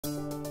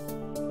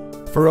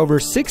For over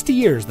 60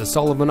 years, the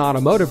Sullivan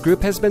Automotive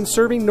Group has been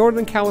serving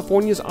Northern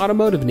California's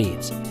automotive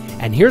needs.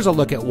 And here's a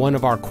look at one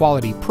of our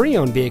quality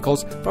pre-owned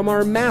vehicles from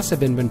our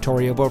massive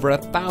inventory of over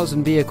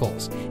 1,000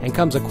 vehicles, and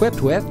comes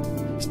equipped with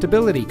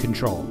stability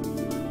control,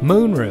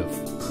 moonroof,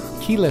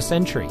 keyless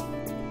entry,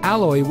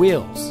 alloy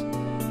wheels,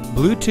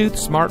 Bluetooth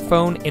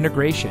smartphone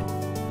integration,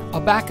 a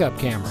backup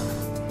camera,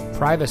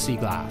 privacy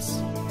glass,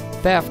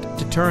 theft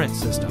deterrent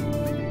system,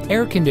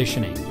 air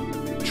conditioning,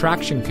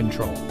 traction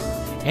control,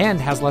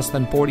 and has less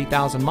than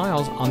 40,000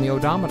 miles on the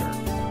odometer.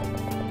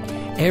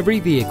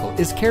 Every vehicle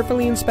is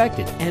carefully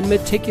inspected and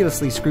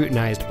meticulously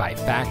scrutinized by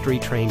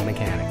factory-trained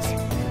mechanics.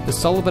 The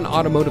Sullivan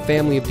Automotive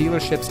family of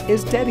dealerships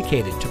is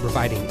dedicated to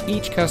providing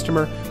each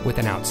customer with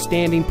an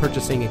outstanding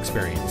purchasing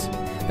experience.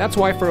 That's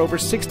why for over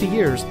 60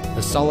 years,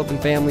 the Sullivan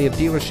family of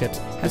dealerships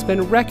has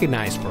been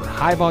recognized for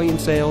high-volume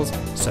sales,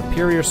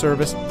 superior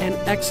service, and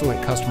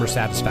excellent customer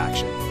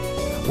satisfaction.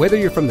 Whether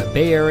you're from the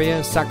Bay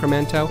Area,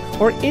 Sacramento,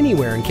 or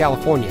anywhere in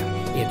California,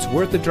 it's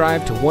worth the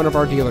drive to one of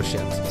our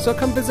dealerships, so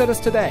come visit us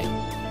today.